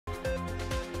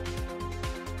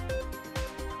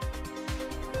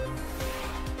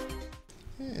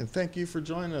and thank you for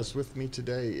joining us. With me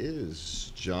today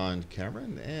is John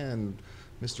Cameron and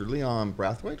Mr. Leon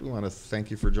Brathwaite. We want to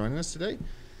thank you for joining us today.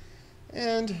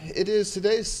 And it is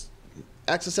today's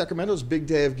Access Sacramento's big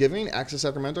day of giving. Access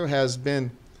Sacramento has been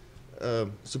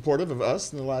supportive of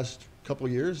us in the last couple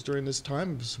of years during this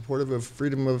time, supportive of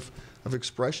freedom of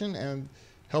expression and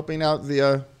helping out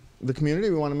the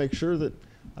community. We want to make sure that,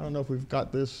 I don't know if we've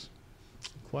got this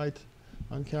quite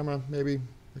on camera, maybe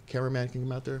the cameraman can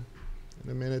come out there in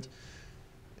a minute.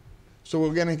 So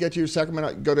we're going to get you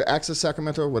Sacramento. Go to Access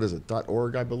Sacramento. What is it?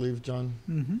 .org, I believe, John.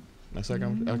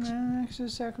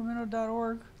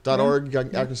 AccessSacramento.org. .org.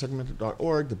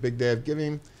 AccessSacramento.org. The big day of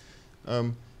giving.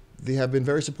 They have been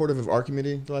very supportive of our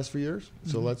community the last few years.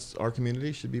 So our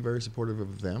community should be very supportive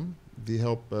of them. They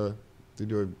help. They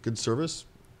do a good service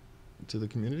to the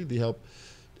community. They help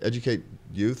educate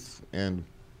youth and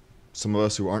some of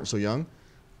us who aren't so young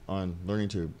on learning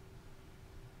to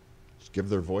give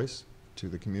their voice to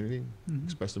the community,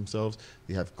 express themselves.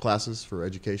 They have classes for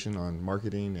education on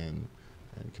marketing and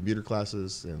computer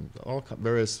classes and all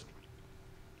various,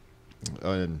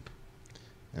 and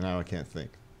now I can't think.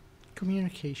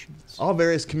 Communications. All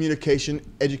various communication,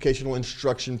 educational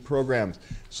instruction programs.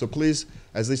 So please,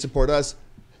 as they support us,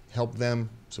 help them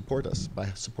support us by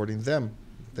supporting them.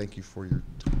 Thank you for your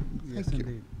time. Yes, Thank you.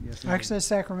 indeed. Yes,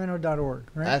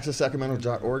 AccessSacramento.org, right?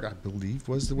 AccessSacramento.org, I believe,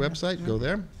 was the website. Yeah. Go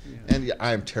there. Yeah. And yeah,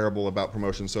 I am terrible about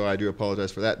promotion, so I do apologize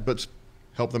for that, but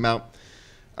help them out.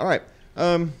 All right.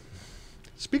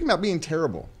 Speaking about being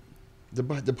terrible, the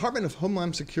Department of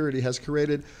Homeland Security has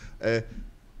created a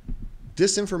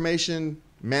Disinformation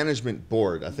Management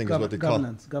Board, I think is what they call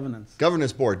it.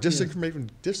 Governance Board.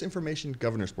 Disinformation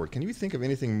Governance Board. Can you think of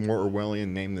anything more Orwellian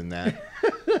name than that?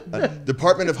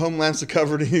 Department of Homeland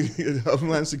Security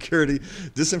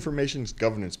Disinformation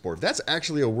Governance Board. That's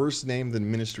actually a worse name than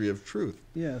Ministry of Truth.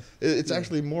 Yes. It's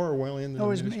actually more Orwellian than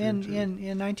Ministry of Truth.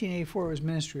 In 1984, it was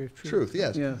Ministry of Truth. Truth,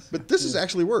 yes. But this is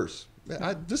actually worse.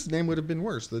 This name would have been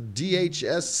worse. The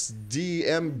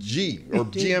DHS-DMG or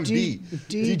GMB.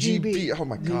 DGB. Oh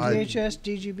my God.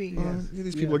 DHS-DGB. Yes.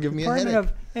 These people are giving me a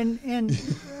Department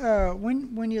headache.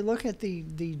 When you look at the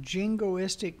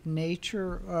jingoistic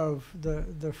nature of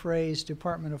the phrase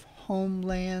Department of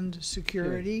Homeland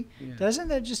Security, doesn't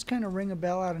that just kind of ring a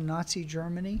bell out of Nazi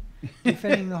Germany,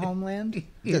 defending the homeland?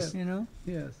 Yes. You know?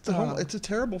 Yes. It's a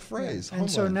terrible phrase. And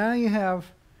so now you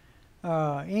have.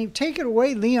 Take it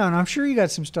away, Leon. I'm sure you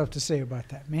got some stuff to say about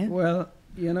that, man. Well,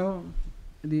 you know,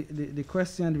 the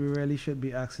question we really should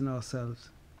be asking ourselves,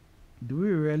 do we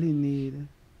really need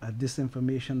a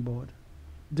disinformation board?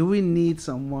 Do we need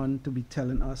someone to be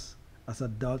telling us as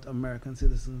adult American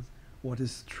citizens what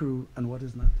is true and what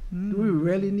is not? Do we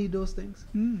really need those things?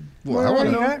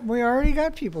 Well, we already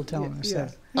got people telling us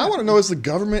that. I want to know, is the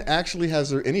government actually,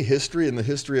 has there any history in the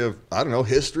history of, I don't know,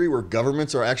 history where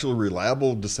governments are actually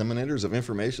reliable disseminators of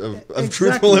information, of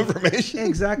truthful information?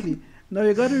 Exactly. Now,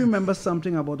 you got to remember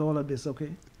something about all of this,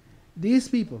 okay? These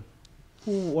people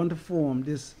who want to form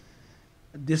this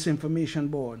disinformation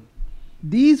board,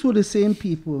 these were the same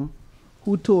people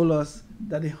who told us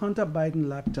that the Hunter Biden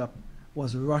laptop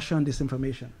was Russian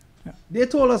disinformation. Yeah. They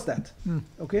told us that,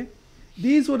 okay?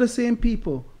 These were the same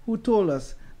people who told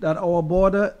us that our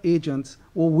border agents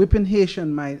were whipping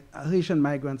Haitian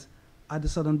migrants at the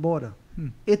southern border.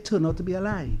 It turned out to be a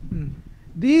lie.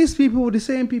 These people were the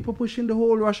same people pushing the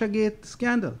whole Russiagate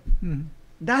scandal.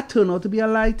 That turned out to be a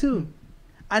lie too.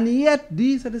 And yet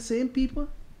these are the same people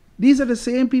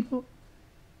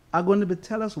are going to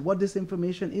tell us what this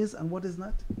information is and what is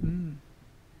not.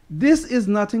 This is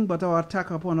nothing but our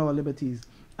attack upon our liberties.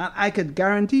 And I could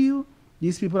guarantee you,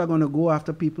 these people are going to go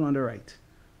after people on the right.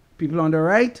 People on the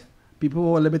right, people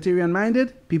who are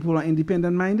libertarian-minded, people who are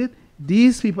independent-minded,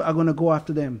 these people are going to go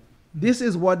after them. This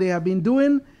is what they have been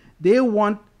doing. They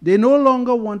no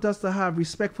longer want us to have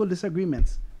respectful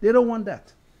disagreements. They don't want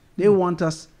that. They want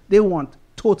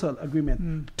total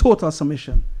agreement, total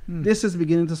submission. This is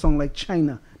beginning to sound like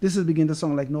China. This is beginning to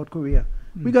sound like North Korea.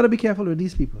 We got to be careful with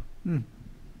these people.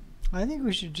 I think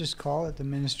we should just call it the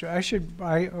ministry.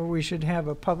 We should have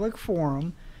a public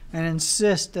forum and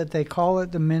insist that they call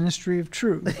it the Ministry of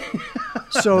Truth,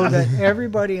 so that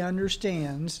everybody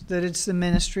understands that it's the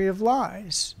Ministry of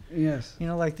Lies. Yes. You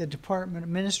know, like the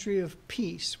Ministry of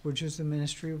Peace, which is the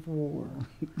Ministry of War,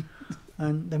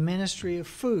 and the Ministry of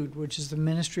Food, which is the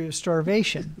Ministry of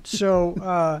Starvation.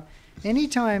 So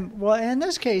anytime, well, in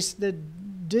this case, the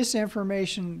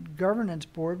Disinformation Governance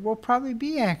Board will probably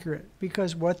be accurate,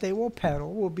 because what they will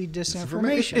peddle will be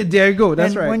disinformation. There you go.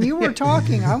 That's right. When you were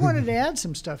talking, I wanted to add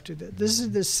some stuff to that. This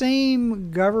is the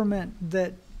same government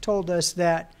that told us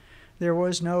that there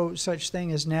was no such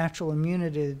thing as natural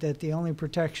immunity, that the only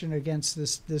protection against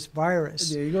this virus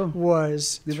There you go.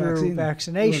 was The through vaccine.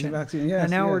 vaccination. It was the vaccine, yes,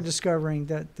 and now we're yes. discovering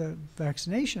that the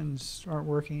vaccinations aren't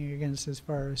working against this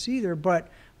virus either. But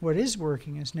what is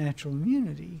working is natural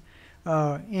immunity.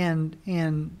 And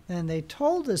they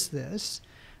told us this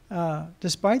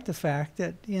despite the fact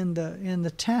that in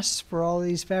the tests for all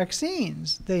these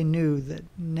vaccines, they knew that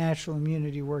natural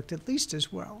immunity worked at least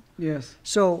as well. Yes.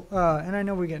 So, and I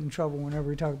know we get in trouble whenever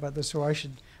we talk about this, so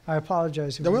I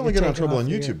apologize. If No, we only get get in taken trouble off on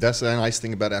the YouTube. air. That's the nice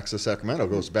thing about Access Sacramento. It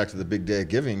goes back to the big day of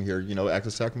giving here. You know,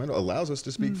 Access Sacramento allows us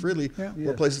to speak freely, yeah. where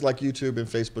Yes. places like YouTube and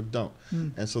Facebook don't.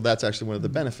 And so that's actually one of the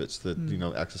benefits that, you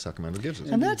know, Access Sacramento gives us.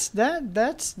 And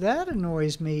that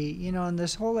annoys me, you know, and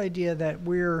this whole idea that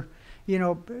we're, you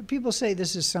know, people say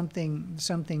this is something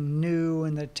new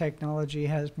and that technology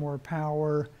has more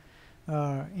power,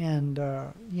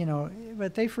 you know,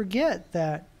 but they forget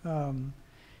that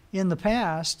in the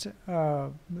past,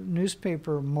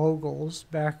 newspaper moguls,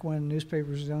 back when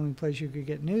newspapers were the only place you could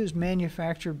get news,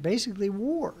 manufactured basically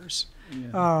wars.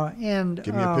 Yeah. And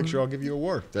Give me a picture, I'll give you a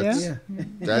war. That's, Yeah.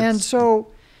 that's and so,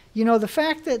 you know, the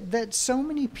fact that so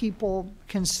many people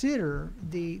consider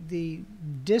the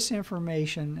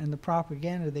disinformation and the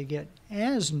propaganda they get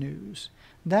as news,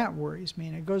 that worries me.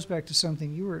 And it goes back to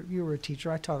something you were a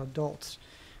teacher. I taught adults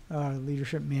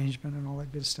leadership management and all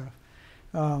that good stuff.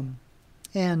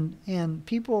 And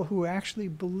people who actually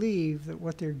believe that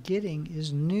what they're getting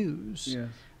is news. Yes.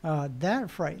 That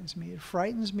frightens me. It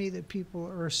frightens me that people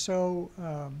are so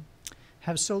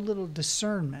have so little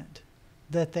discernment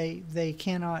that they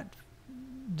cannot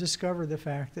discover the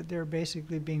fact that they're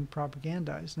basically being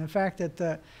propagandized, and the fact that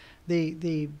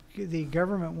the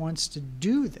government wants to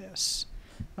do this,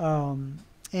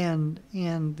 and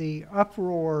the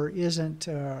uproar isn't.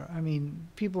 I mean,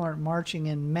 people aren't marching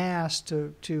en masse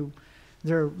to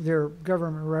their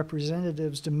government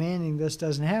representatives demanding this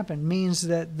doesn't happen. Means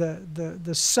that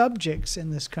the subjects in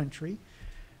this country,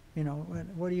 you know,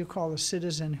 what do you call a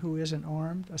citizen who isn't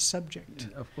armed? A subject.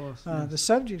 Of course. The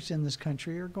subjects in this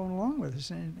country are going along with us,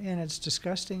 and it's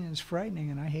disgusting and it's frightening,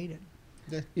 and I hate it.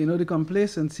 You know, the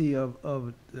complacency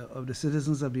of the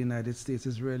citizens of the United States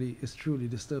is truly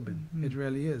disturbing. It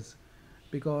really is,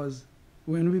 because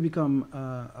when we become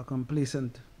a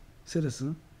complacent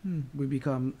citizen, we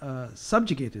become a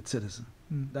subjugated citizen.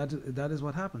 That is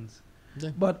what happens. Yeah.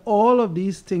 But all of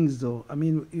these things, though, I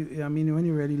mean, when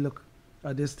you really look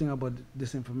at this thing about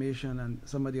disinformation and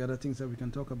some of the other things that we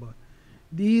can talk about,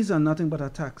 these are nothing but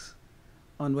attacks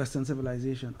on Western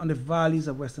civilization, on the values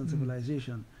of Western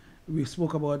civilization. We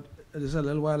spoke about this a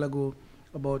little while ago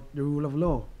about the rule of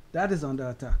law. That is under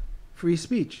attack. Free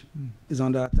speech is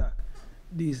under attack.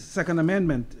 The Second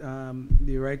Amendment,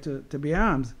 the right to bear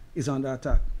arms, is under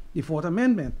attack. The Fourth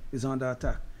Amendment is under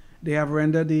attack. They have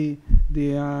rendered the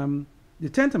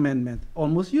 10th Amendment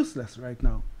almost useless right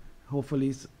now.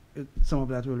 Hopefully some of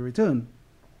that will return.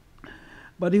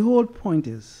 But the whole point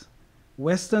is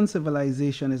Western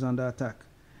civilization is under attack.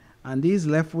 And these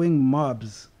left-wing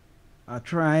mobs are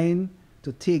trying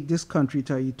to take this country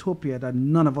to a utopia that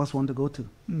none of us want to go to.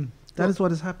 That is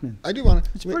what is happening. I do want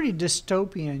to. It's pretty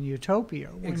dystopian utopia.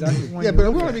 Exactly. Yeah, but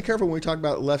we want to be careful when we talk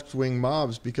about left-wing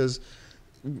mobs, because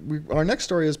our next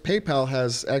story is PayPal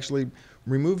has actually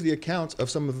removed the accounts of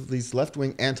some of these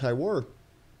left-wing anti-war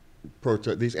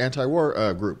these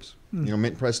anti-war groups. You know,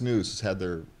 Mint Press News has had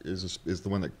their is the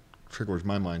one that triggers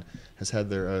my mind. Has had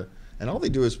their and all they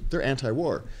do is they're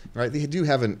anti-war, right? They do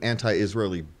have an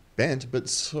anti-Israeli bent, but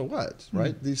so what,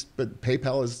 right? But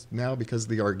PayPal is now, because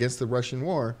they are against the Russian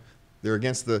war, they're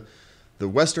against the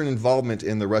Western involvement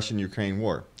in the Russian-Ukraine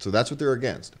war. So that's what they're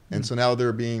against, and so now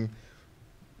they're being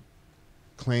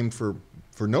claimed for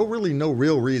no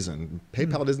real reason.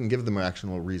 PayPal doesn't give them an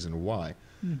actual reason why.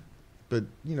 But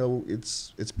you know,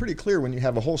 it's pretty clear when you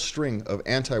have a whole string of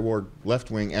anti-war,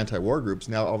 left-wing anti-war groups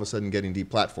now all of a sudden getting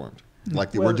deplatformed,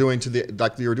 like they were doing to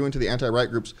the anti-right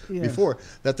groups before.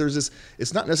 That there's this.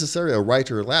 It's not necessarily a right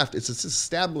or a left. It's this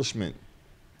establishment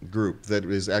group that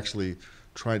is actually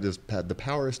trying to the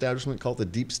power establishment. Call it the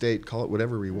deep state. Call it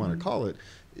whatever we want to call it.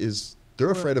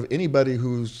 They're afraid of anybody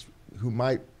who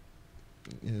might.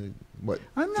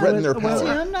 Threaten their power. See,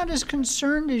 I'm not as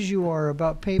concerned as you are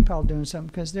about PayPal doing something,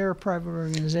 because they're a private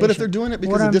organization. But if they're doing it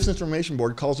because the Disinformation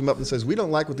Board calls them up and says, we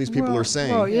don't like what these people are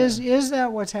saying. Well, is that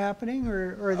what's happening,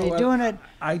 or are they doing it?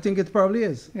 I think it probably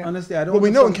is. Yeah. Honestly, I don't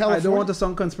want to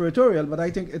sound conspiratorial, but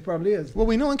I think it probably is. Well,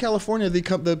 we know in California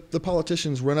the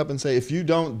politicians run up and say, if you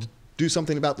don't do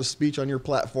something about the speech on your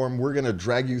platform, we're going to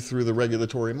drag you through the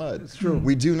regulatory mud. It's true.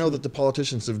 We do know that the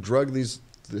politicians have dragged these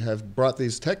have brought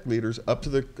these tech leaders up to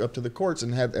the courts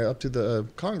and had up to the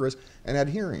Congress and had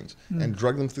hearings and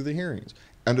drug them through the hearings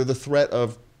under the threat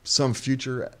of some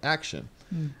future action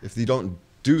if you don't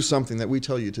do something that we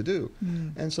tell you to do.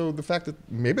 And so the fact that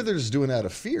maybe they're just doing it out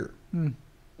of fear, and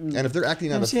if they're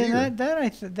acting out of fear,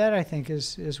 that I think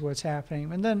is what's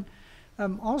happening. And then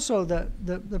also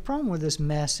the problem with this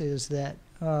mess is that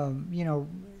you know,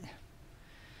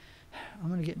 I'm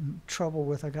going to get in trouble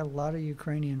with. I got a lot of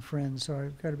Ukrainian friends, so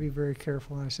I've got to be very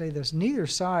careful when I say this. Neither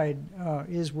side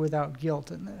is without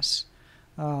guilt in this.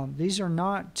 These are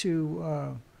not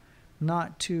two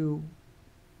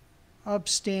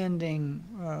upstanding,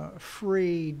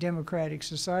 free democratic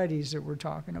societies that we're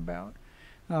talking about.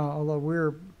 Although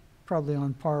we're probably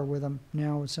on par with them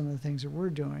now with some of the things that we're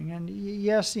doing. And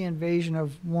yes, the invasion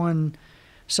of one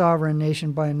sovereign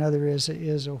nation by another is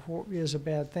a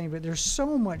bad thing, but there's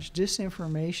so much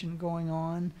disinformation going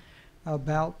on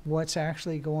about what's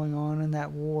actually going on in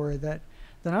that war that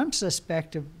I'm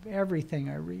suspect of everything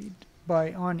I read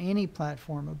on any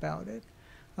platform about it.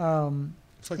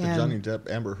 It's like the Johnny Depp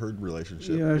Amber Heard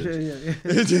relationship. Yeah.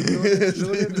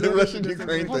 The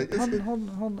Russian-Ukraine thing. Hold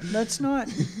on. Let's not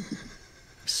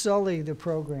sully the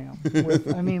program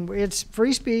with, I mean, it's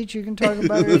free speech. You can talk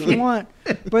about it if you want.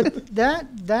 But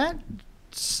that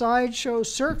sideshow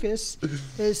circus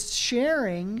is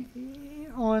sharing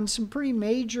on some pretty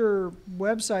major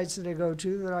websites that I go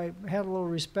to that I had a little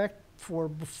respect for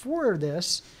before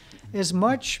this, as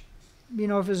much, you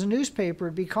know, if it was a newspaper,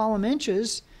 it'd be column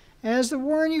inches as the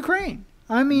war in Ukraine.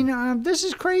 I mean, this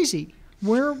is crazy.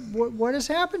 What has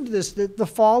happened to this? The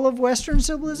fall of Western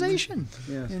civilization.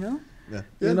 Yes. You know? Yeah.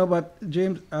 You know, but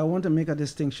James, I want to make a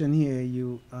distinction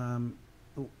here.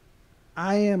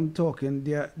 I am talking,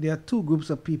 there are two groups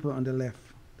of people on the left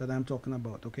that I'm talking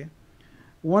about, okay?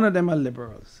 One of them are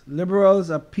liberals. Liberals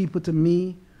are people to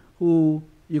me who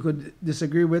you could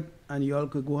disagree with and you all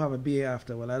could go have a beer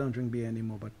after. Well, I don't drink beer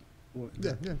anymore, but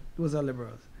those are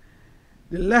liberals.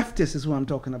 The leftists is who I'm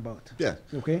talking about. Yeah.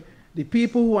 Okay? The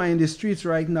people who are in the streets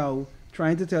right now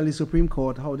trying to tell the Supreme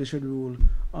Court how they should rule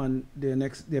on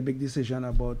their big decision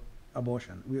about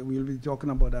abortion. We'll be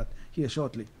talking about that here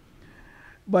shortly.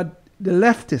 But the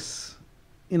leftists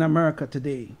in America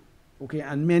today, okay,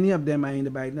 and many of them are in the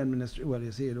Biden administration. Well,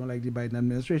 you say you don't like the Biden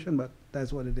administration, but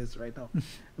that's what it is right now.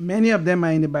 Many of them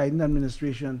are in the Biden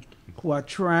administration who are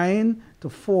trying to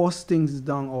force things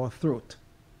down our throat.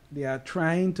 They are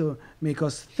trying to make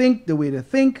us think the way they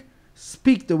think,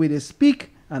 speak the way they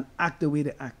speak, and act the way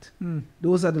they act.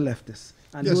 Those are the leftists.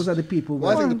 And those are the people we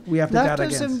have to guard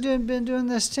against. Leftists have been doing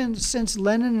this since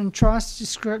Lenin and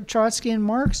Trotsky and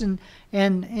Marx, and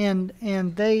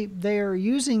they are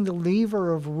using the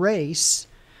lever of race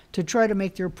to try to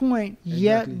make their point. Exactly.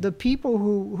 Yet the people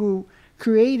who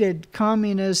created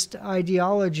communist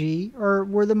ideology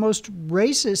were the most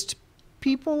racist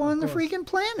people on the freaking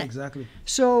planet. Exactly.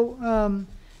 So.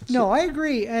 No, I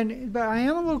agree, but I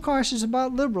am a little cautious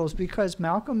about liberals because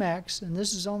Malcolm X, and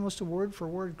this is almost a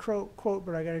word-for-word quote,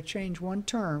 but I got to change one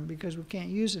term because we can't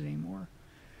use it anymore.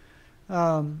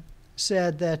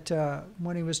 Said that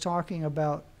when he was talking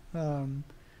about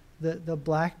the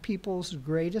black people's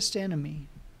greatest enemy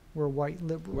were white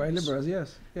liberals. White liberals,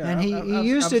 yes. Yeah, and he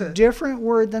used a different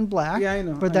word than black, yeah, I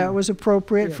know, but that was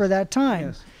appropriate for that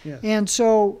time. Yes. And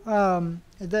so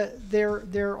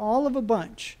they're all of a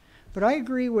bunch. But I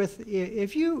agree with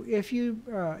if you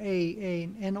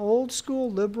an old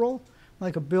school liberal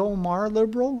like a Bill Maher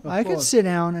liberal, I could sit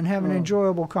down and have an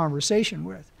enjoyable conversation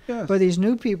with. Yes. But these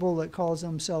new people that calls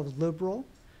themselves liberal,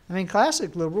 I mean,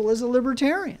 classic liberal is a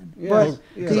libertarian. Yes.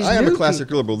 But I am a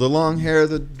classic liberal. The long hair,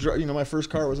 my first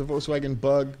car was a Volkswagen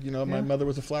Bug. My mother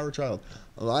was a flower child.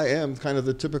 Well, I am kind of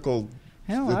the typical.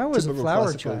 Hell, I was a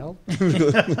flower child.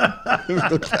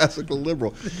 The classical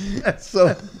liberal.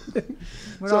 So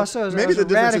maybe the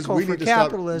difference is we need to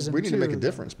capitalism. We need to make a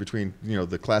difference between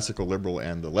the classical liberal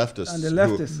and the leftists. And the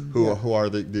leftists who are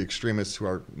the extremists, who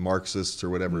are Marxists or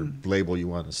whatever label you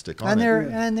want to stick on.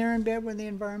 And they're in bed with the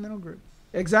environmental group.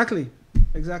 Exactly.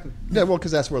 Yeah, well,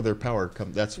 because that's where their power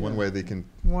comes. That's one way they can.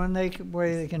 Way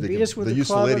they can beat us with the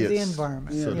club of the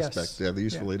environment, so to speak. Yeah, the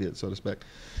useful idiot, so to speak.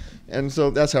 And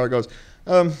so that's how it goes.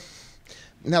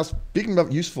 Now, speaking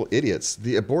about useful idiots,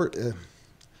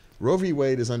 Roe v.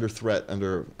 Wade is under threat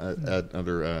under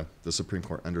the Supreme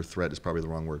Court. Under threat is probably the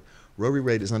wrong word. Roe v.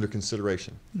 Wade is under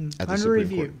consideration at the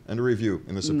Supreme Court. Under review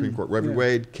in the Supreme Court. Roe v.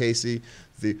 Wade, Casey,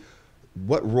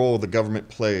 what role the government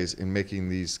plays in making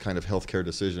these kind of healthcare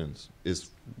decisions is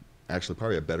actually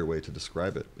probably a better way to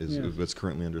describe it. Is what's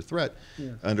currently under threat,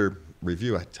 under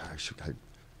review.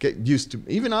 get used to.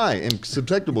 Even I am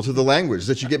susceptible to the language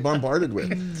that you get bombarded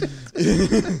with.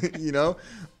 You know,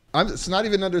 it's not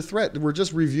even under threat. We're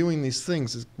just reviewing these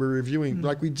things. We're reviewing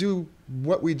like we do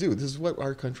what we do. This is what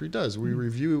our country does. We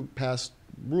review past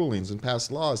rulings and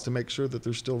past laws to make sure that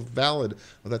they're still valid,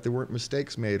 or that there weren't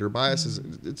mistakes made or biases.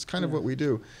 It's kind of what we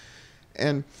do.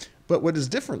 But what is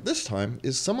different this time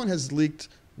is someone has leaked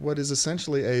what is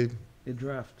essentially a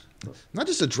draft. Not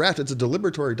just a draft, it's a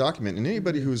deliberatory document. And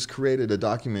anybody who's created a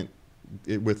document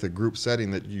with a group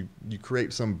setting, that you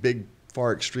create some big,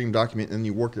 far extreme document and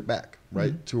you work it back,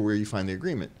 right, to where you find the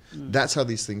agreement. That's how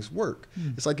these things work.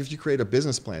 It's like if you create a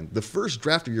business plan. The first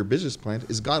draft of your business plan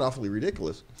is god-awfully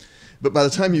ridiculous. But by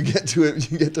the time you get to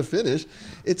it, you get to finish,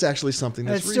 it's actually something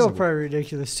that's reasonable. It's still probably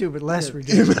ridiculous too, but less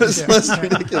ridiculous. But it's less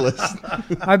ridiculous.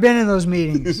 I've been in those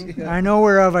meetings. I know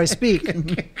whereof I speak.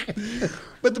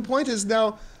 But the point is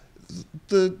now,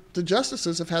 the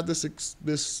justices have had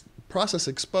this process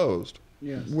exposed,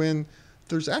 when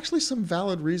there's actually some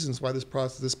valid reasons why this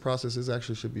process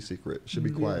should be secret, should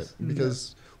be quiet,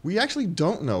 because we actually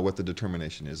don't know what the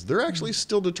determination is. They're actually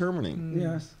still determining.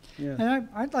 Yes. And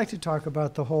I'd like to talk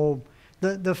about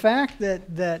the fact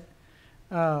that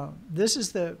this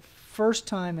is the first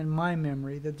time in my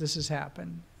memory that this has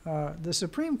happened. The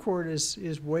Supreme Court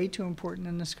is way too important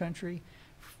in this country,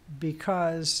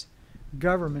 because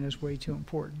government is way too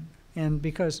important. And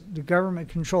because the government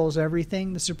controls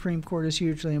everything, the Supreme Court is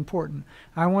hugely important.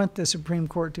 I want the Supreme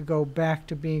Court to go back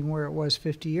to being where it was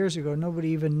 50 years ago. Nobody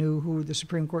even knew who the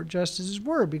Supreme Court justices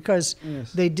were, because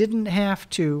they didn't have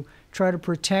to try to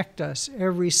protect us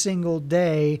every single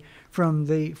day from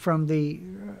the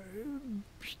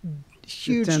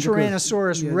huge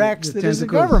Tyrannosaurus Rex that is the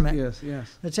government.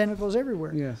 The tentacles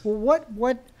everywhere.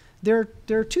 Well, there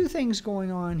are two things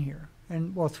going on here.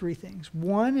 And, well, three things.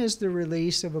 One is the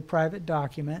release of a private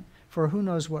document for who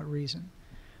knows what reason.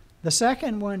 The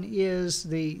second one is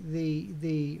the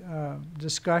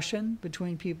discussion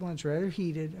between people, and it's rather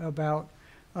heated, about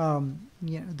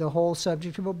the whole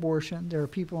subject of abortion. There are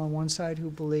people on one side who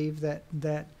believe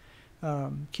that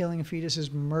killing a fetus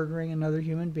is murdering another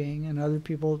human being, and other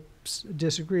people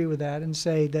disagree with that and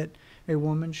say that a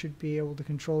woman should be able to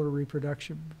control her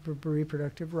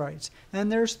reproductive rights. And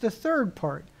there's the third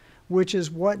part, which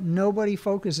is what nobody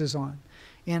focuses on.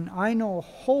 And I know a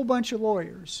whole bunch of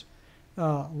lawyers,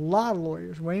 a lot of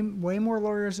lawyers, way more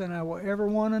lawyers than I will ever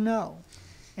want to know.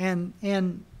 And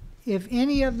if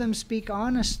any of them speak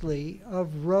honestly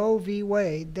of Roe v.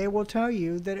 Wade, they will tell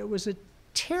you that it was a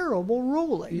terrible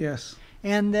ruling. Yes.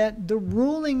 And that the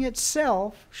ruling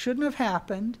itself shouldn't have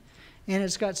happened, and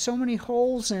it's got so many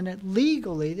holes in it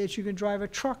legally that you can drive a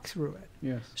truck through it.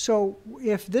 Yes. So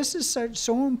if this is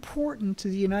so important to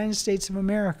the United States of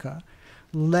America,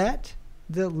 let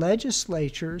the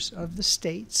legislatures of the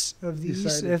states of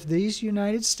these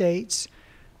United States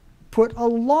put a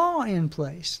law in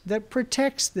place that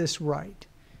protects this right.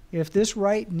 If this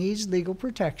right needs legal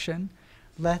protection,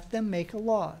 let them make a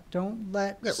law. Don't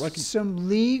let some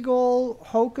legal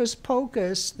hocus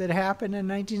pocus that happened in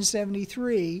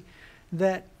 1973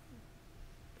 that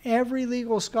every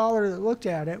legal scholar that looked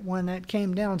at it when that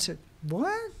came down said,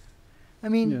 what? I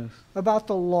mean, about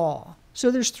the law. So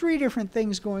there's three different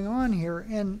things going on here,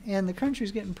 and the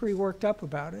country's getting pretty worked up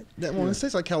about it. Yeah, well, in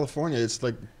states like California, it's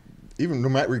like, even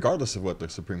regardless of what the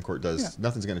Supreme Court does,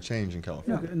 nothing's going to change in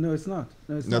California. No, it's not.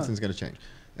 Nothing's going to change.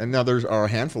 And now there are a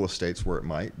handful of states where it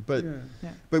might, but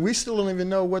we still don't even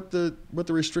know what the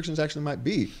restrictions actually might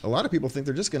be. A lot of people think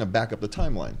they're just going to back up the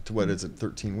timeline to what is it,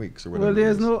 13 weeks or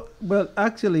whatever. Well,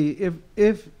 actually,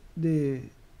 if the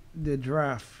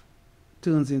draft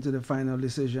turns into the final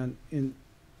decision in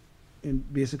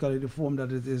basically the form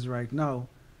that it is right now,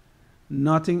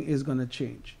 nothing is going to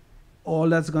change. All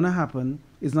that's going to happen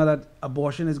is not that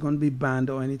abortion is going to be banned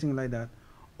or anything like that.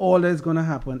 All that's going to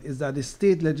happen is that the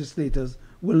state legislators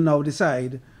will now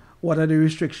decide what are the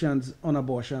restrictions on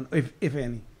abortion, if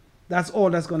any. That's all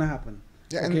that's going to happen.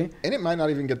 Yeah, and it might not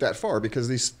even get that far,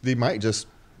 because they might just,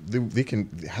 they can,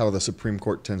 how the Supreme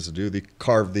Court tends to do, they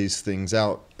carve these things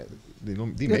out.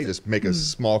 They may just make a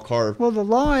small carve. Well, the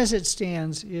law as it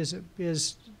stands is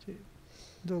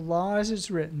the law as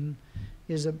it's written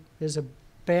is a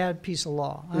bad piece of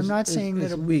law. I'm not saying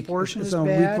that abortion is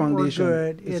bad or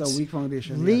good. It's a weak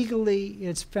foundation. Legally,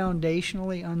 it's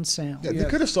foundationally unsound. Yeah, they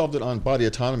could have solved it on body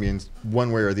autonomy in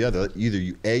one way or the other. Either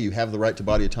you have the right to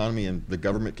body autonomy and the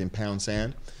government can pound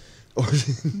sand, or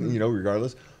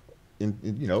regardless,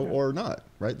 or not.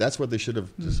 Right? That's what they should have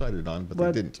decided on, but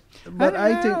they didn't. But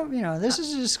I think this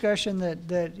is a discussion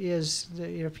that is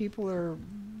people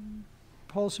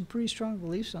hold some pretty strong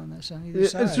beliefs on this on either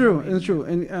side. It's true. It's true.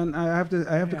 And I have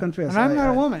to confess. And I'm not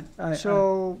a woman,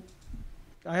 so.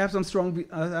 I have some strong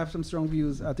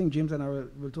views. I think James and I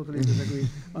will totally disagree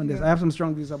on this. I have some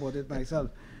strong views about it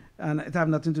myself, and it have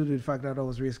nothing to do with the fact that I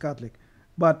was raised Catholic.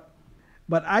 But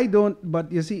I don't.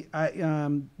 But you see,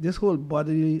 this whole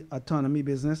bodily autonomy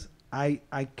business, I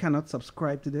cannot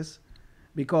subscribe to this,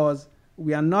 because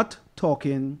we are not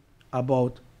talking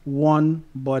about one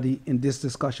body in this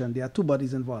discussion. There are two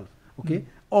bodies involved. Okay,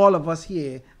 all of us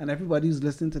here and everybody who's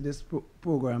listening to this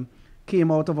program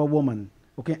came out of a woman.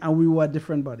 Okay, and we were a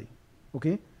different body.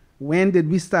 Okay, when did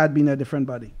we start being a different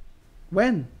body?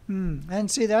 When?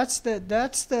 And see, that's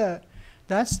the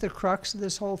crux of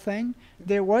this whole thing.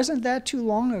 There wasn't that too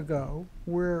long ago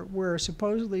where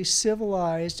supposedly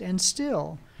civilized and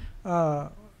still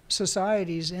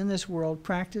societies in this world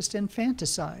practiced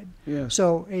infanticide. Yes.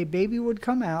 So a baby would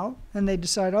come out and they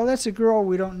decide, oh, that's a girl.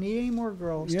 We don't need any more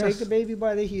girls. Yes. Take the baby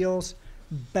by the heels,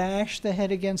 bash the head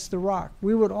against the rock.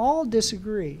 We would all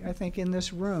disagree, I think, in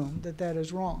this room that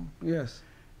is wrong. Yes.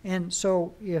 And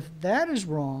so if that is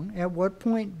wrong, at what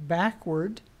point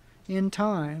backward in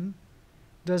time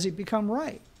does it become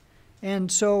right?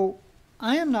 And so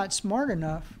I am not smart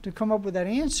enough to come up with that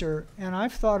answer, and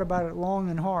I've thought about it long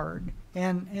and hard.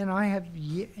 And I have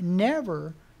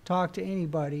never talked to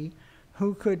anybody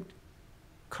who could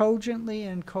cogently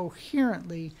and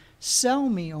coherently sell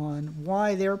me on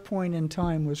why their point in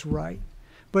time was right.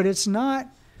 But it's not,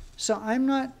 so I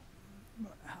know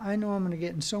I'm going to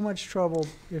get in so much trouble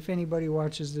if anybody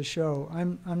watches the show.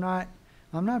 I'm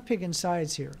not picking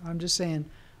sides here. I'm just saying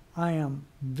I am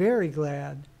very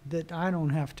glad that I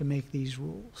don't have to make these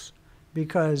rules,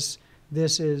 because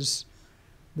this is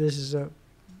a,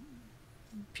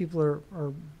 people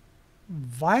are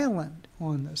violent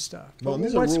on this stuff. Well,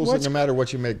 these are rules that no matter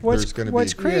what you make, there's going to be.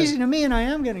 What's crazy to me, and I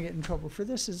am going to get in trouble for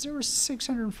this, is there were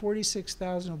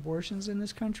 646,000 abortions in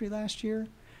this country last year.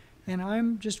 And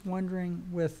I'm just wondering,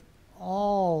 with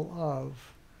all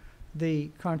of the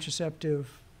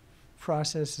contraceptive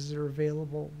processes that are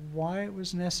available, why it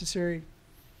was necessary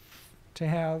to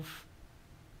have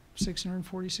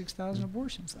 646,000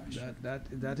 abortions last year.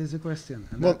 That is a question,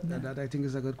 and well, that I think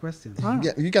is a good question.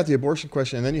 Yeah, you got the abortion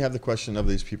question, and then you have the question of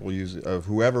these people of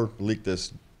whoever leaked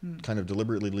this, kind of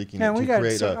deliberately leaking it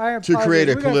to create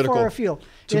a political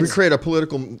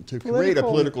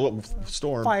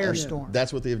storm. Firestorm.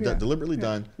 That's what they've deliberately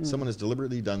done. Someone has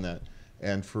deliberately done that,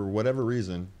 and for whatever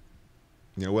reason,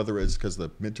 whether it's because the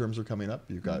midterms are coming up,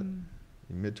 you've got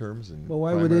midterms and. Well,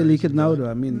 why would they leak it now, though?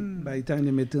 I mean, by the time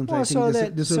the midterms, I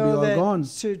think this will be all gone.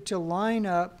 To line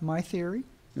up my theory,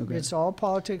 it's all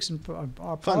politics, and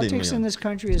politics Funding, in this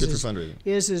country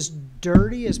is as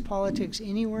dirty as politics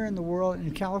anywhere in the world,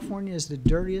 and California is the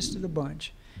dirtiest of the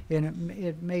bunch, and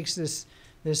it makes this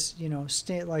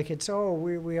state like it's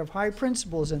we have high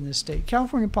principles in this state.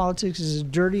 California politics is as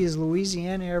dirty as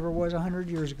Louisiana ever was 100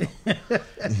 years ago.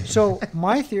 So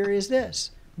my theory is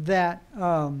this, that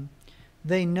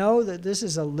they know that this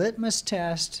is a litmus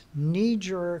test,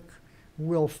 knee-jerk,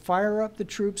 will fire up the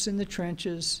troops in the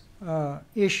trenches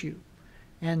issue.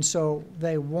 And so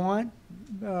they want,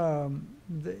 because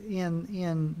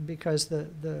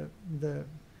the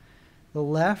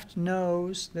left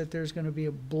knows that there's going to be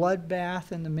a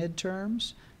bloodbath in the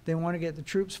midterms, they want to get the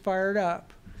troops fired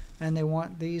up, and they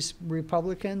want these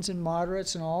Republicans and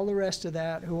moderates and all the rest of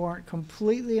that who aren't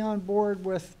completely on board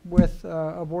with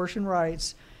abortion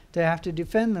rights to have to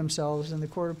defend themselves in the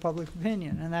court of public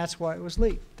opinion, and that's why it was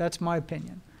leaked. That's my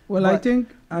opinion. Well, I think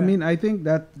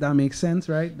that makes sense,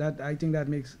 right? I think that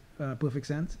makes perfect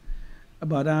sense.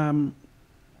 But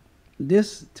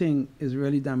this thing is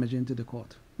really damaging to the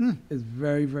court. It's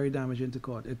very, very damaging to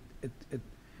court.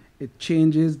 It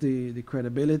changes the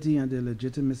credibility and the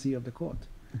legitimacy of the court.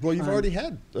 Well, you've already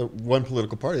had one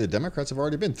political party. The Democrats have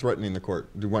already been threatening the court.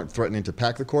 They weren't threatening to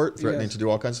pack the court, threatening to do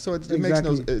all kinds of. So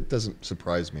it doesn't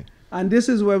surprise me. And this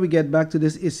is where we get back to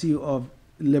this issue of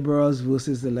liberals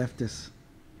versus the leftists.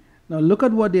 Now, look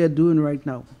at what they are doing right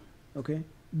now. Okay,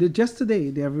 just today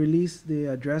they have released the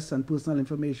address and personal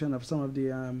information of some of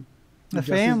the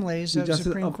families of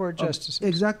Supreme Court justices.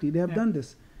 Exactly, they have done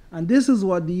this, and this is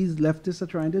what these leftists are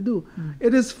trying to do.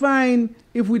 It is fine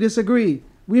if we disagree.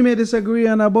 We may disagree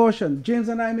on abortion. James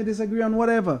and I may disagree on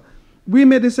whatever. We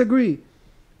may disagree.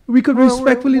 We could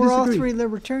respectfully disagree. We're all three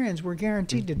libertarians. We're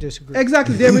guaranteed to disagree.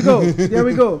 Exactly. There we go. There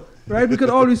we go. Right? We could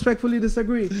all respectfully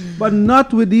disagree. But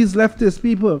not with these leftist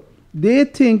people. They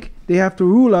think they have to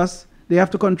rule us. They have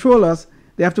to control us.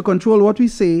 They have to control what we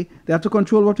say. They have to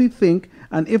control what we think.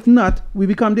 And if not, we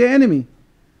become their enemy.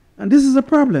 And this is a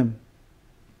problem.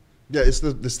 Yeah, it's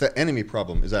the enemy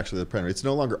problem is actually the predator. It's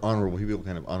no longer honorable people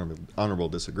can have honorable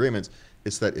disagreements.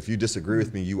 It's that if you disagree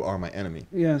with me, you are my enemy.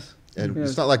 Yes. And yes.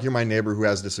 it's not like you're my neighbor who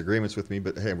has disagreements with me,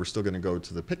 but hey, we're still going to go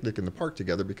to the picnic in the park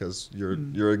together because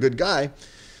you're a good guy.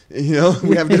 You know,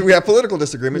 we have political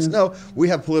disagreements. Yes. No, we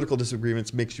have political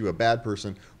disagreements makes you a bad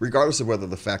person, regardless of whether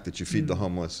the fact that you feed the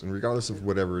homeless and regardless of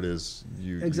whatever it is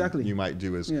you might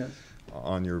do is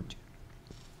on your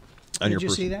Did you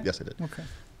see that? Yes, I did. Okay.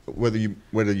 Whether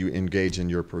you engage in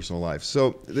your personal life.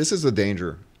 So this is the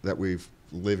danger that we've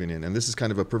living in, and this is kind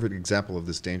of a perfect example of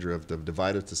this danger of the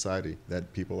divided society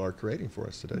that people are creating for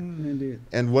us today. Indeed.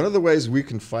 And one of the ways we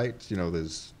can fight,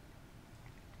 this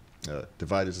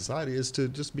divided society is to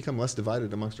just become less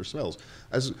divided amongst ourselves.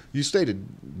 As you stated,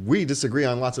 we disagree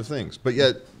on lots of things, but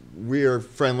yet we are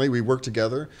friendly. We work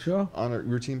together on a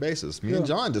routine basis. Me and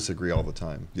John disagree all the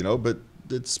time, but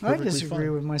it's perfectly I disagree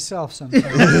fine. with myself sometimes.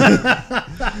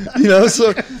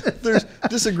 So there's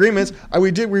disagreements.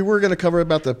 We were going to cover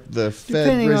about the Fed.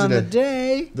 Depending on the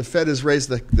day. The Fed has raised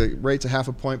the rates a half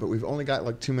a point, but we've only got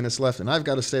like 2 minutes left, and I've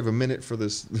got to save a minute for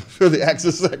the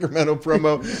Access Sacramento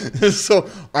promo. So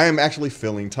I am actually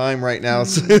filling time right now.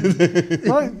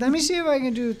 Well, let me see if I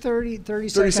can do 30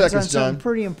 seconds on John. something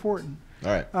pretty important.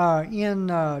 All right. In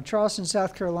Charleston,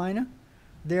 South Carolina,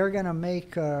 they're going to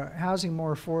make housing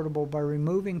more affordable by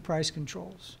removing price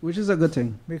controls. Which is a good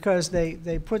thing. Because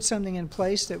they put something in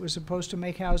place that was supposed to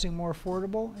make housing more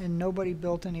affordable, and nobody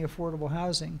built any affordable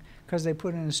housing because they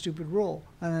put in a stupid rule.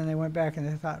 And then they went back and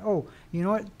they thought, oh, you know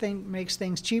what makes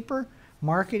things cheaper?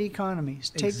 Market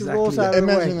economies. Take the rules out of the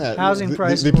way. Imagine that. Housing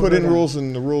prices. They put in rules,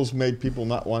 and the rules made people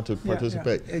not want to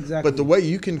participate. Yeah, exactly. But the way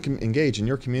you can engage in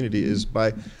your community is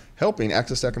by helping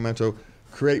Access Sacramento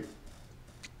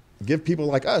give people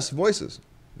like us voices.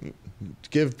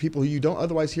 Give people who you don't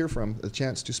otherwise hear from a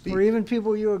chance to speak. Or even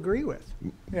people you agree with.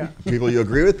 Yeah. People you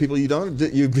agree with, people you don't,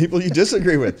 people you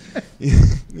disagree with.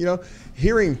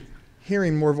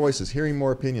 Hearing more voices, hearing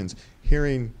more opinions,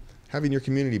 having your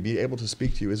community be able to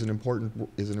speak to you is an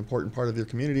important part of your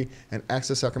community, and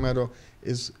Access Sacramento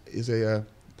is a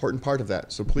important part of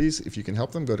that. So please, if you can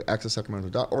help them, go to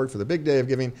accesssacramento.org for the big day of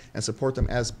giving and support them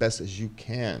as best as you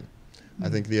can. I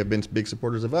think they have been big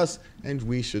supporters of us, and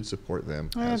we should support them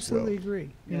I as absolutely well. agree.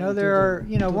 Yeah,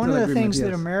 One of the agreement, things that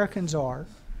yes. Americans are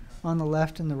on the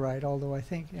left and the right, although I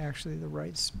think actually the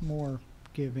right's more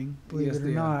giving, believe Yes, it or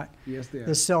they are. not. Yes, they are.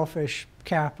 The selfish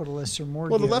capitalists are more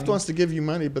Well, the giving. left wants to give you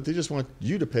money, but they just want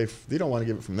you to pay. They don't want to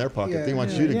give it from their pocket. Yeah, they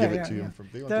want yeah, you to yeah, give yeah, it to yeah. them.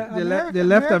 They want The The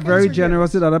left are very Americans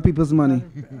generous with other people's money.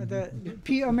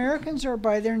 Americans are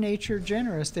by their nature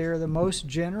generous. They are the most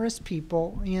generous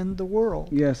people in the world.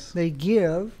 Yes. They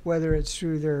give, whether it's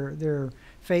through their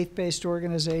faith-based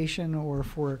organization or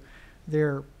for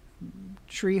their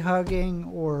tree hugging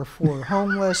or for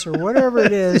homeless or whatever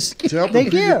it is. To help They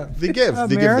them, give. They give. Americans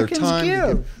they give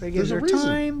their time. They give There's a their reason.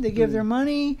 time. They give their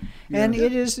money, Yeah. and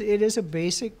it is a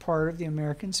basic part of the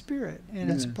American spirit,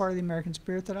 and it's a Yes. part of the American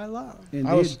spirit that I love.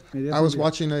 Indeed. I was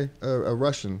watching a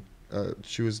Russian.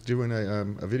 She was doing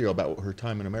a video about her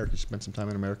time in America. She spent some time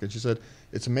in America, and she said,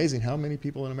 "It's amazing how many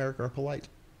people in America are polite."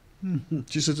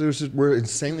 She said, "We're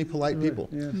insanely polite people,"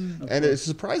 Yes. and it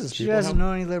surprises She people doesn't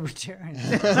know any libertarians.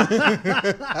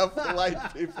 how polite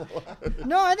people are.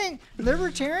 No, I think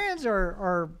libertarians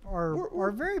are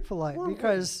very polite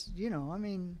because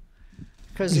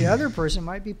because the other person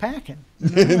might be packing. I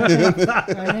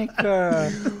think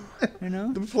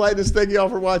The politeness. Thank you all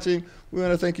for watching. We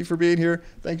want to thank you for being here.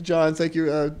 Thank you, John. Thank you,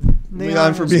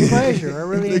 Leon, for it's being a pleasure. I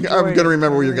really enjoyed I'm going to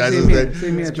remember you guys' Same name. here.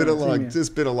 Same here, It's been a John. Same long. here. It's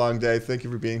been a long day. Thank you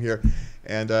for being here,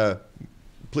 and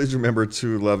please remember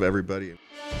to love everybody.